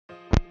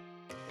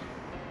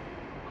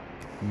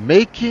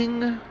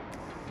Making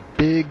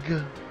big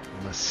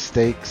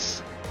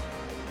mistakes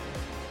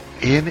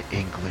in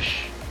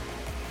English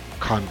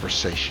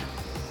conversation.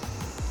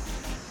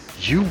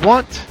 You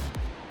want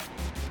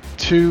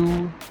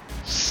to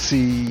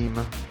seem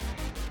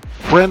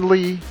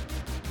friendly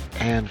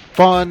and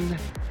fun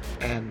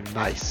and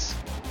nice,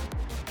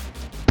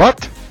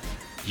 but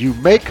you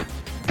make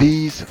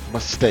these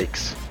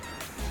mistakes.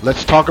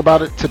 Let's talk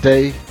about it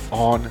today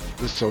on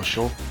the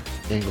Social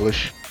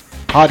English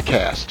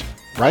Podcast,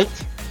 right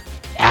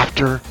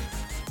after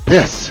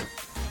this.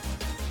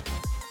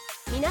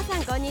 皆さ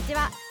んこんにち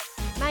は。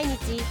毎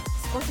日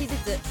少しず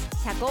つ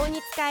社交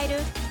に使える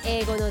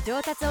英語の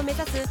上達を目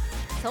指す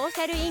ソー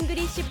シャルイング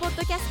リッシュポッ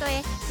ドキャストへ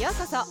よう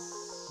こそ。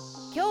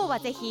今日は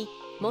ぜひ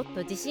もっ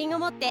と自信を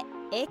持って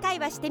英会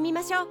話してみ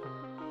ましょう。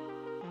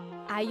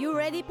Are you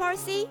ready,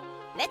 Percy?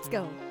 Let's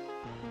go!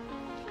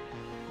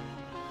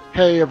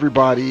 Hey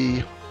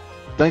everybody,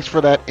 thanks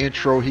for that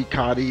intro,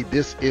 Hikari.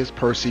 This is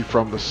Percy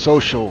from the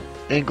Social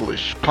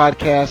English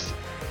Podcast,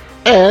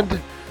 and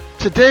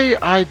today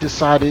I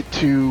decided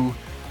to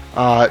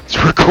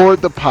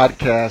record the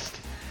podcast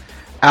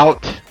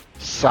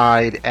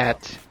outside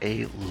at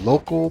a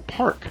local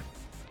park.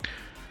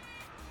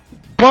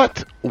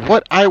 But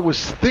what I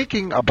was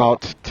thinking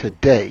about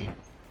today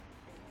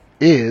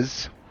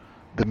is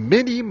the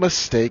many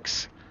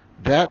mistakes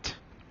that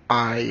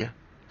I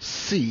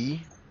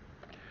see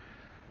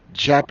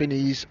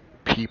Japanese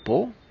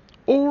people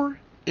or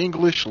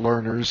English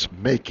learners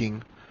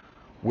making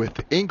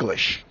with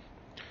English.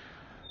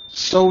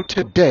 So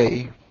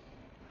today,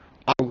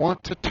 I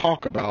want to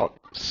talk about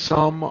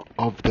some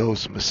of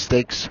those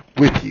mistakes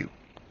with you.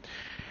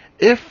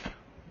 If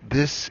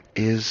this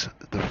is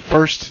the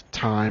first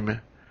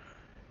time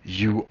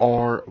you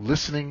are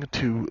listening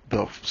to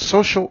the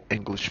Social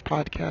English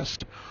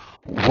Podcast,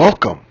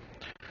 welcome.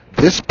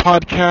 This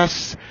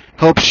podcast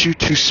helps you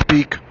to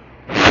speak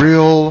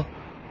real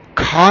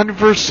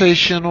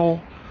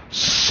conversational,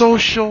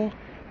 social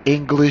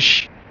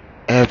English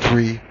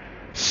every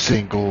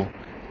single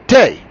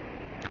day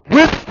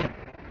with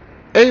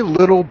a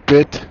little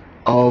bit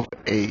of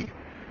a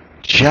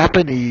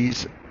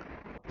Japanese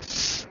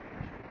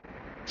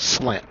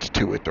slant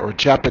to it, or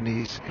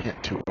Japanese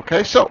hint to it.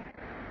 Okay, so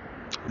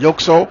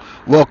Yokuso,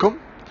 welcome,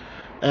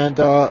 and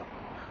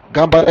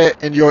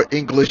ganbare in your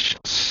English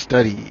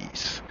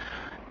studies.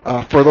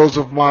 For those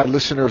of my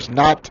listeners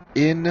not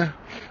in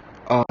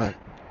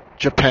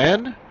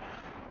Japan,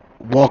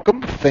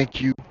 welcome.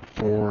 Thank you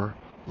for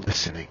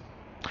listening.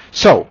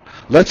 So,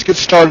 let's get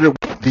started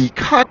with the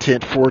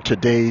content for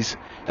today's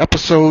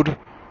episode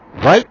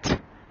right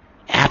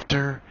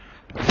after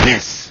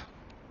this.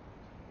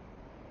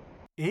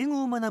 英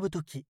語を学ぶ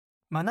とき、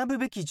学ぶ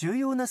べき重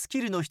要なス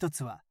キルの一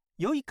つは、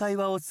良い会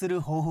話をす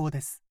る方法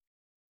です。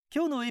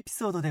今日のエピ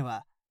ソードで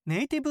は、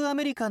ネイティブア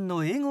メリカン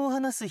の英語を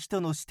話す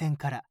人の視点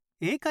から、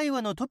英会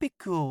話のトピッ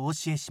クをお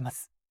教えしま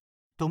す。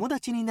友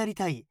達になり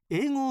たい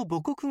英語を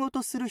母国語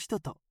とする人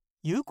と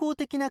友好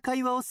的な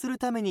会話をする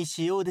ために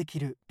使用でき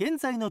る現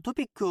在のト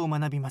ピックを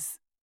学びます。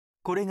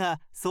これが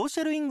ソーシ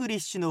ャルイングリッ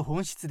シュの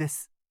本質で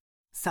す。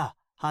さ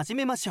あ、始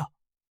めましょ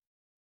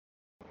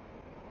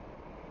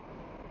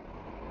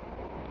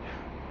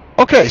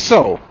う。Okay,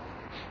 so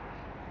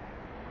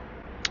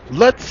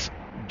let's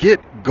get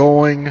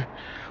going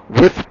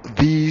with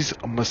these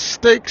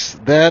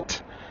mistakes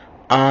that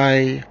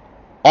I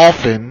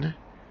often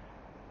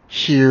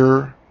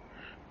hear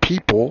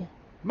people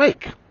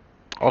make.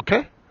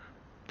 Okay?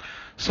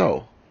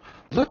 So,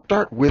 let's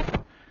start with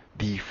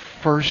the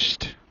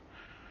first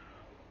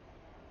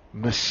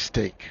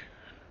mistake.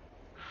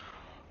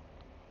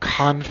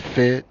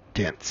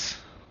 Confidence.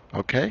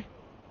 Okay?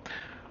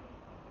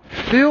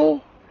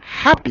 Feel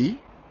happy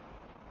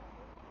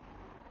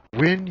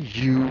when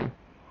you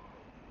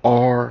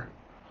are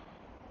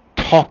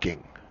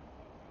talking.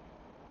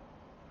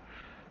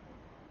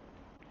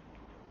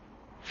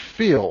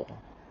 Feel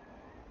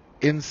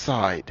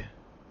inside,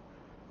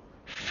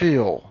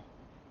 feel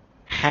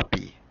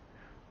happy,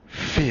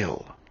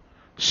 feel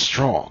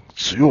strong,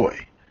 強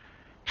い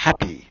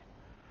happy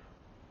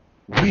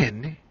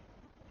when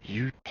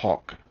you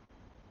talk.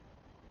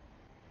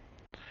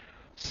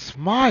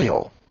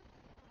 Smile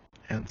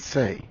and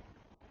say,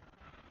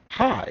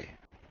 "Hi,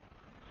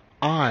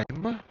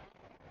 I'm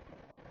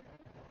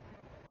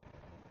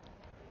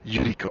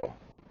Yuriko.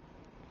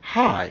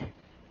 Hi,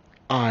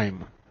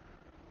 I'm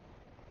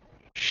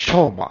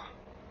Shoma.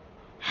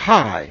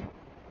 Hi,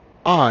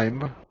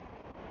 I'm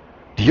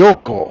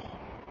Ryoko.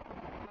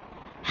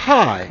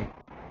 Hi,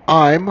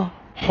 I'm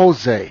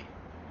Jose.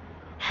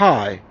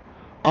 Hi,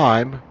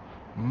 I'm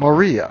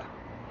Maria."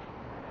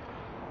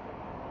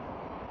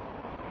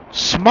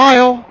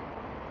 Smile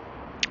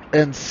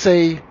and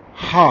say,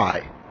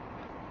 "Hi,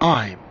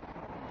 I'm."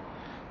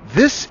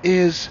 This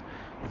is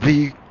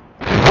the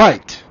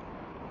right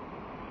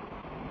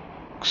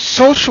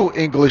social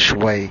English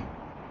way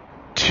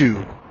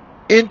to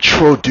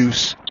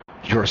introduce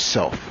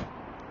yourself.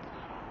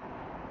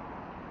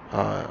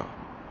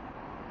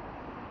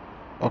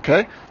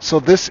 Okay, so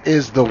this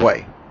is the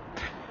way.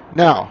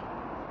 Now,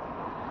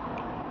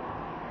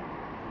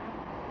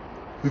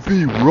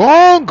 The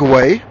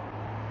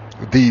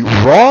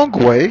wrong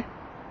way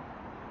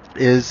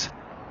is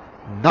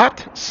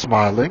not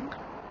smiling,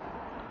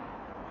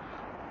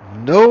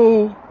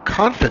 no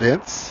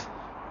confidence,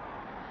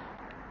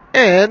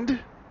 and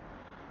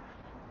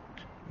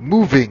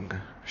moving,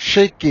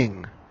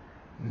 shaking,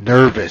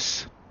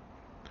 nervous.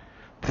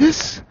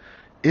 This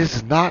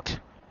is not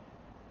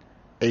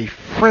a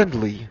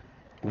friendly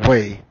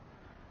way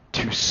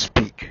to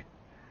speak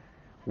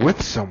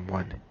with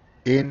someone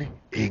in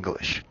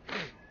English.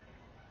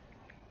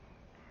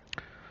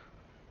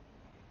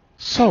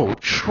 So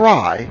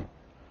try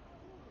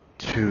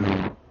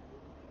to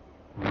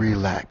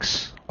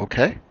relax,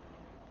 okay?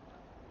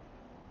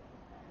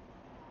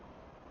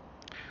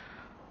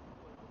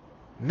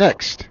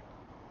 Next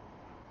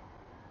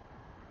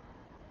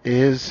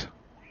is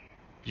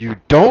you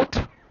don't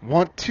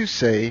want to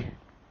say,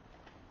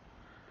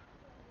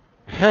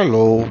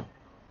 hello,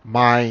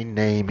 my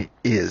name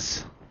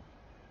is.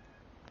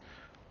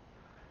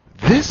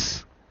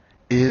 This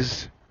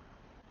is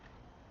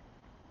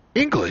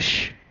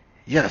English.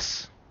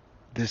 Yes,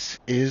 this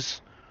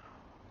is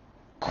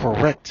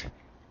correct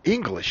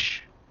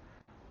English.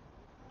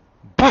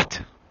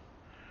 But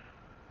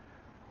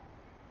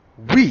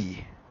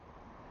we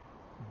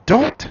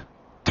don't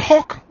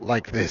talk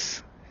like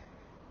this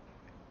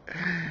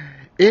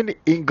in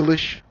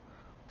English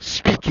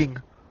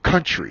speaking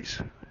countries.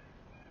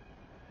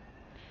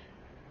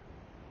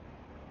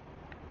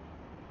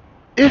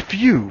 If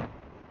you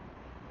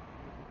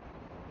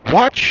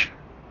watch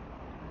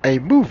a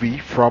movie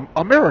from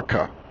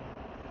America,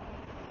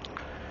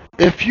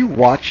 if you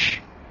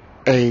watch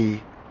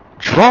a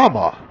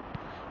drama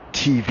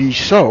TV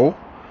show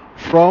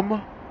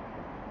from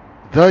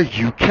the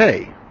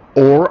UK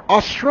or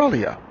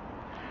Australia,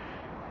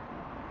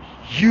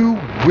 you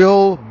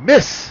will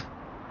miss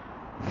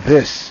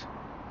this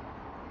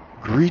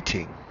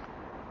greeting,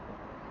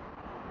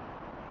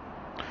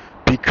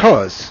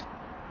 because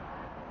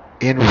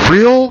in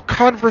real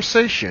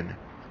conversation,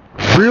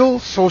 real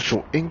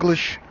social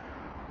English,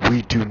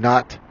 we do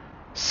not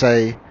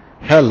say,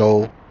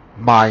 hello,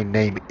 my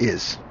name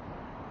is.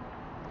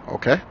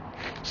 Okay?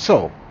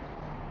 So,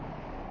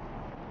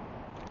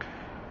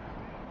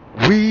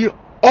 we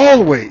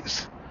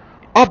always,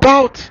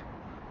 about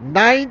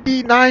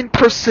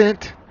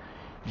 99%,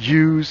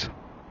 use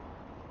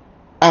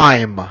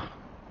I'm.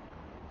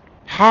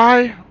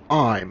 Hi,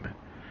 I'm.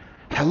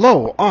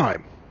 Hello,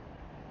 I'm.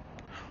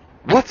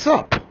 What's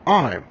up?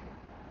 I'm.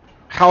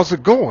 How's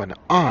it going?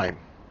 I'm.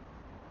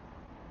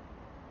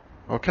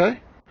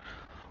 Okay?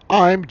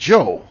 I'm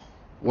Joe.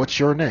 What's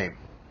your name?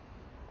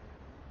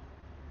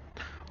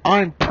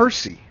 I'm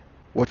Percy.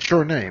 What's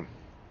your name?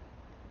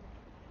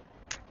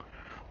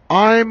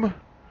 I'm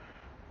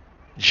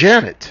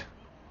Janet.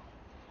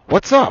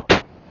 What's up?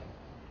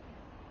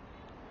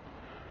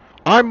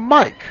 I'm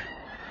Mike.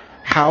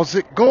 How's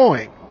it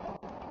going?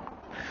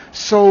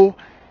 So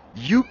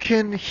you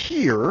can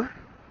hear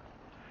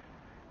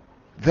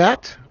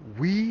that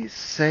we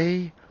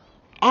say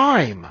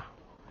I'm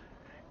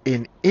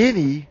in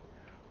any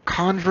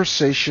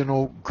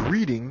conversational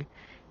greeting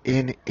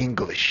in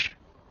English.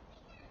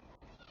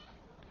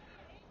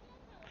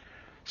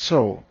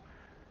 So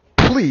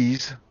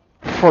please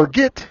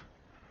forget,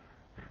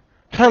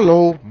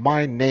 hello,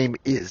 my name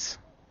is.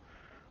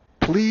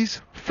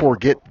 Please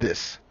forget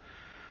this.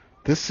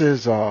 This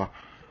is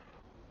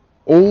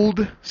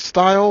old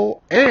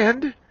style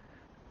and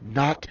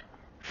not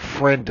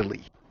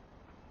friendly.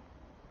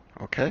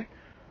 Okay?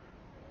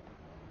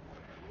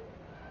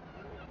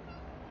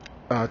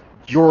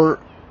 Your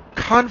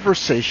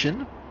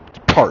conversation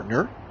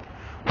partner,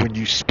 when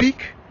you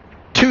speak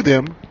to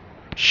them,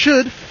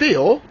 should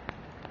feel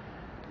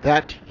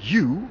that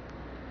you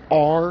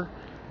are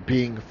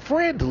being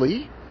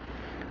friendly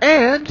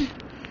and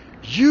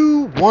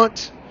you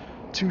want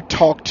to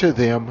talk to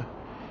them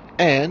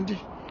and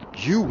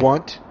you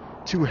want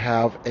to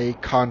have a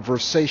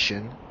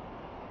conversation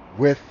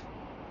with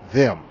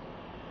them.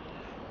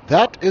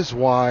 That is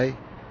why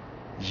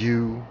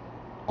you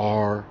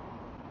are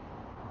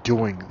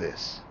doing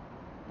this.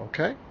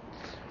 Okay?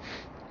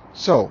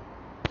 So,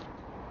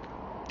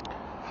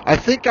 I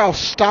think I'll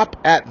stop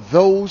at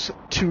those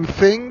two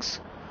things.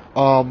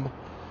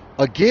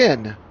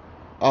 Again,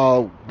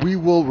 we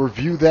will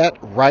review that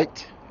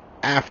right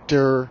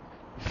after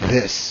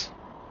this.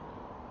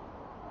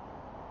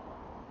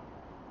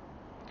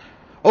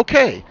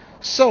 Okay,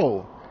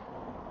 so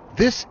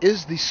this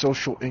is the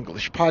Social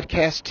English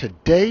Podcast.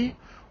 Today,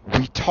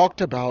 we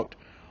talked about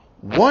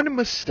one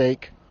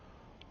mistake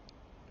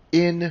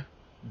in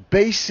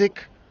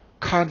basic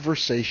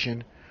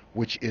conversation,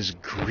 which is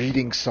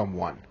greeting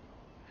someone.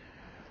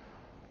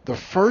 The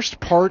first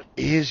part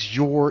is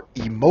your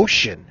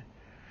emotion,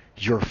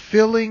 your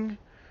feeling,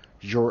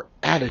 your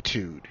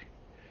attitude.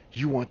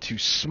 You want to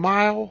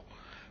smile,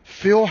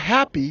 feel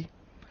happy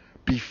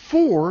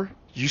before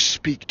you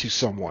speak to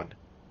someone.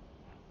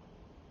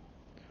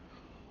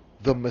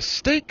 The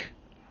mistake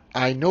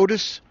I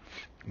notice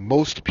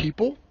most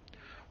people,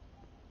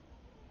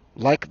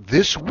 like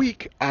this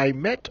week, I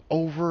met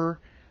over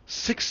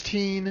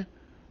 16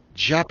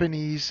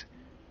 Japanese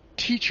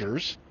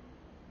teachers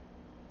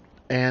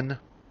and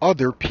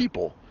other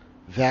people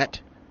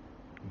that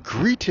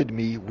greeted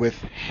me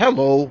with,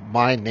 "Hello,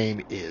 my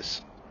name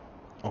is."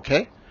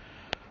 Okay?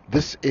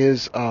 This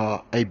is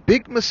a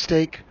big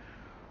mistake.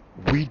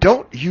 We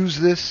don't use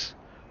this.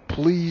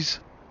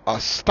 Please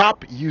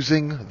stop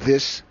using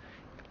this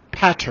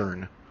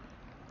pattern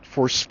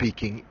for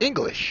speaking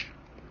English.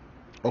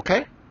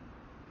 Okay?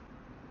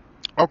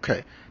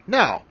 Okay.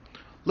 Now,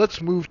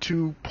 let's move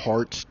to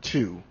part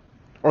 2,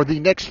 or the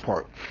next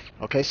part.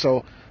 Okay,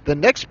 so the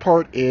next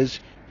part is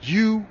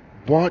you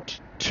want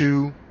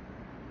to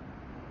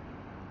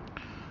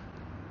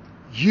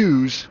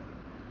use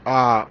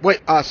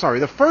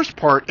the first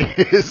part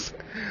is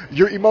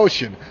your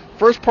emotion.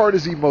 First part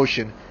is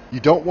emotion. You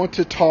don't want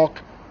to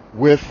talk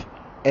with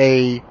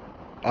a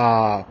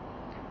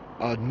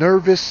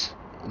nervous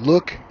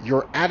look.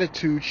 Your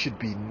attitude should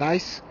be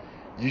nice.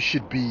 You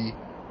should be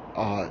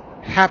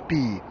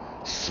happy,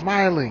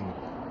 smiling,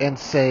 and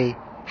say,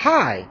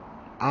 "Hi,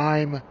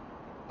 I'm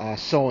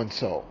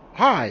so-and-so.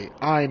 Hi,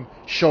 I'm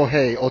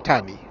Shohei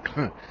Otani.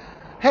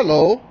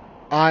 Hello,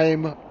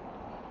 I'm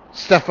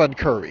Stephen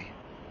Curry."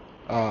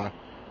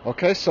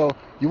 Okay, so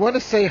you want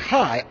to say,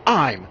 "Hi,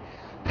 I'm."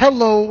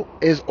 Hello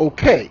is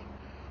okay,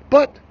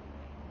 but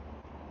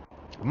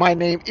 "my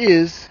name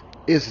is"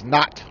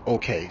 not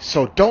okay.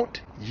 So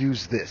don't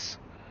use this.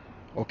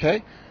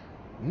 Okay?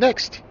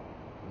 Next,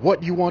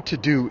 what you want to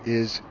do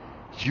is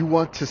you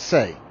want to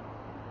say,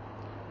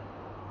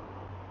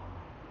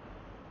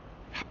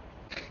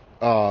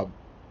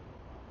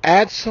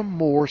 add some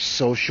more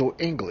social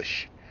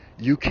English.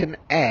 You can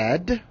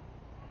add,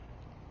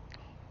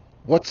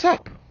 "What's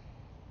up?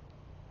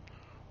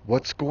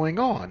 What's going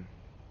on?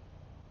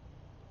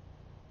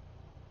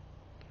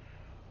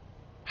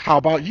 How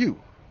about you?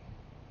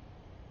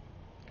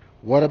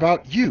 What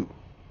about you?"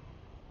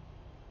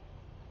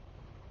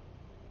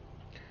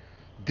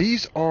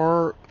 These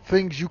are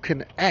things you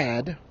can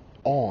add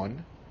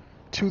on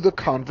to the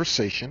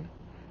conversation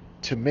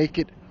to make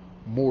it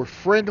more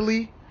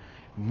friendly,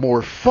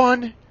 more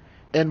fun,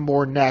 and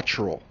more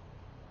natural.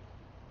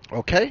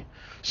 Okay?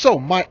 So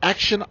my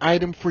action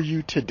item for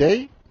you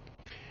today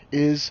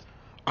is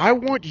I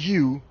want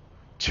you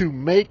to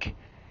make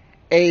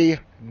a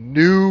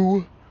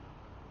new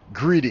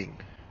greeting.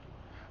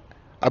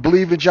 I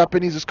believe in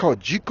Japanese it's called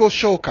jiko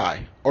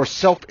shokai, or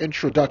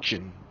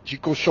self-introduction.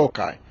 Jiko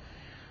shokai.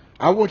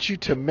 I want you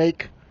to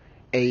make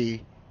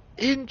a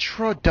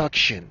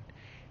introduction.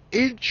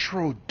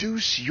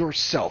 Introduce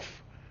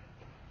yourself.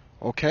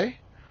 Okay?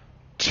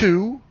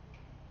 To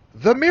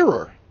the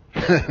mirror.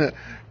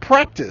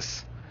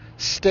 Practice.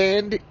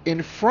 Stand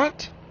in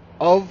front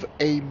of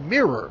a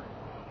mirror.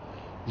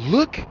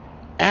 Look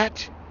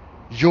at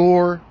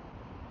your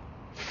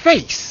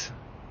face.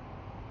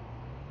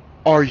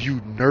 Are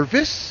you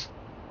nervous?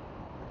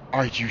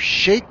 Are you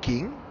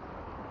shaking?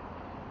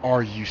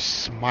 Are you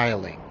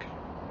smiling?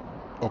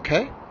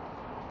 Okay?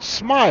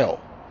 Smile.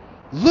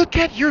 Look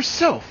at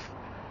yourself.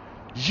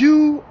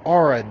 You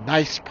are a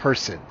nice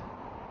person.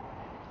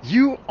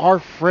 You are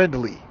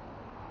friendly.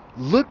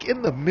 Look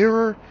in the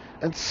mirror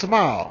and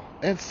smile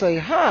and say,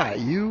 "Hi,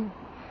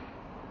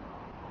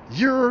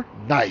 you're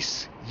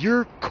nice.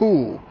 You're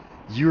cool.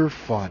 You're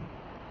fun."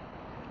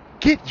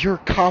 Get your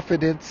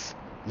confidence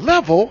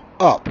level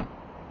up.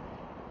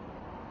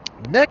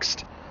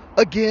 Next,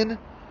 again,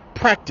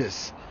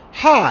 practice.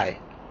 "Hi,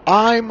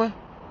 I'm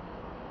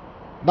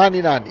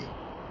Nani.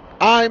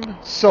 I'm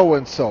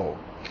so-and-so.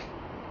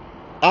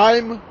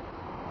 I'm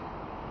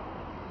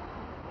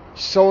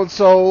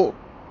so-and-so.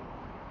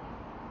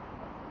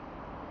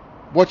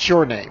 What's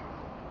your name?"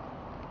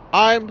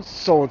 "I'm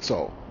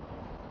so-and-so.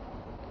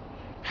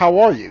 How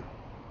are you?"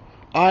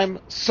 "I'm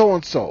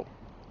so-and-so.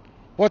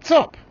 What's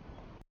up?"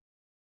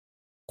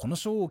 この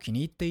ショーを気に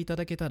入っていた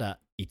だけたら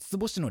5つ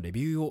星のレ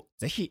ビューを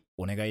ぜひ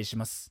お願いし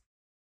ます。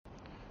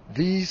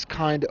 These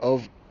kind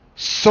of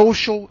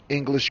social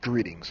English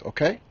greetings,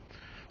 okay?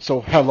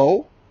 So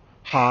hello,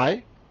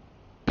 hi,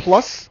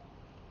 plus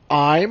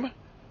I'm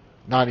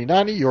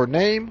Nani, your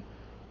name.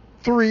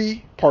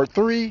 Part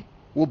 3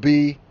 will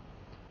be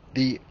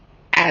the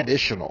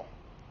additional.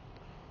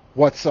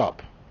 What's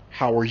up?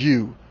 How are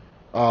you?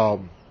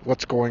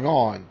 What's going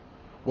on?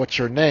 What's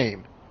your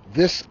name?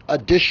 This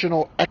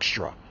additional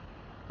extra.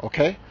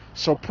 Okay?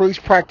 So please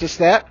practice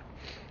that.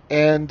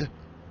 And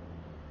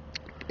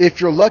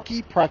if you're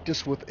lucky,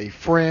 practice with a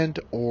friend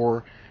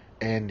or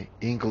an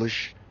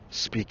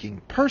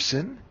English-speaking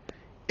person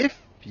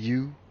if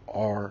you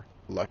are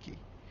lucky.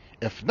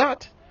 If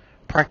not,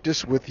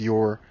 practice with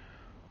your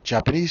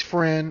Japanese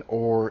friend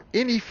or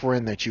any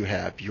friend that you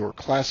have, your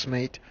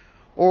classmate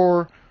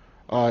or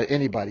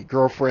anybody,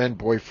 girlfriend,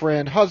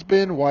 boyfriend,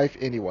 husband, wife,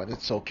 anyone.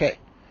 It's okay.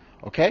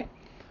 Okay?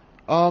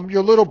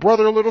 Your little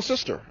brother or little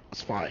sister.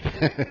 It's fine.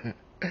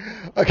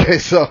 Okay,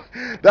 so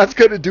that's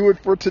going to do it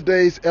for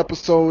today's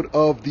episode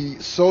of the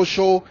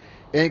Social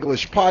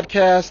English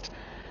Podcast.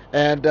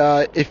 And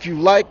if you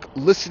like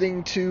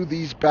listening to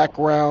these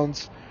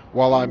backgrounds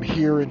while I'm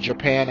here in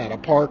Japan at a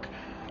park,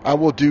 I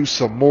will do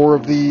some more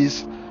of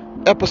these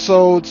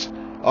episodes.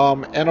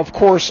 And of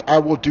course, I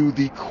will do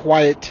the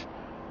quiet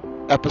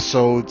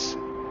episodes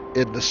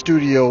in the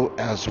studio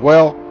as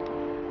well.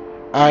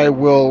 I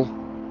will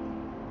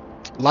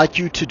like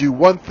you to do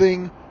one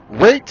thing: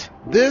 rate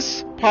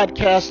this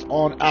podcast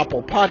on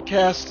Apple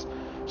Podcasts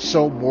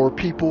so more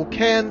people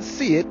can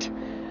see it,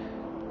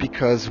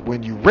 because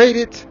when you rate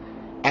it,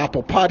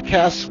 Apple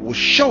Podcasts will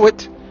show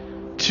it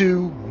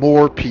to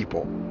more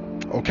people.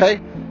 Okay?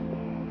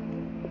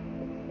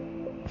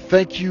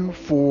 Thank you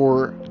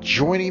for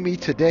joining me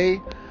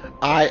today.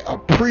 I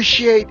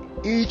appreciate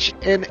each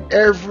and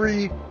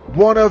every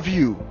one of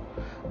you.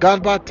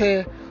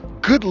 Ganbatte.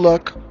 Good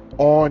luck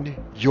on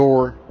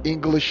your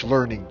English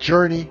learning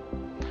journey.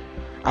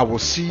 I will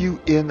see you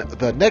in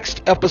the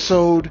next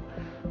episode.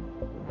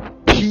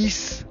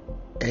 Peace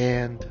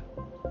and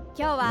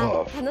今日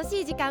は楽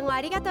しい時間を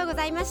ありがとうご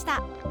ざいまし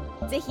た。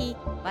ぜひ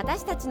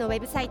私たちのウェ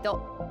ブサイ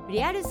ト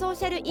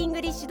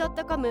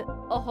realsocialenglish.com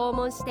を訪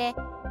問して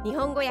日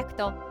本語訳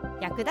と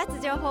役立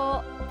つ情報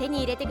を手に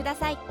入れてくだ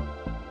さい。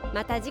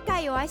また次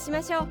回お会いし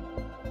ましょう。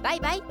バイ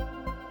バイ。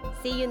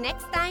See you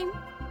next time.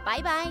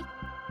 Bye bye.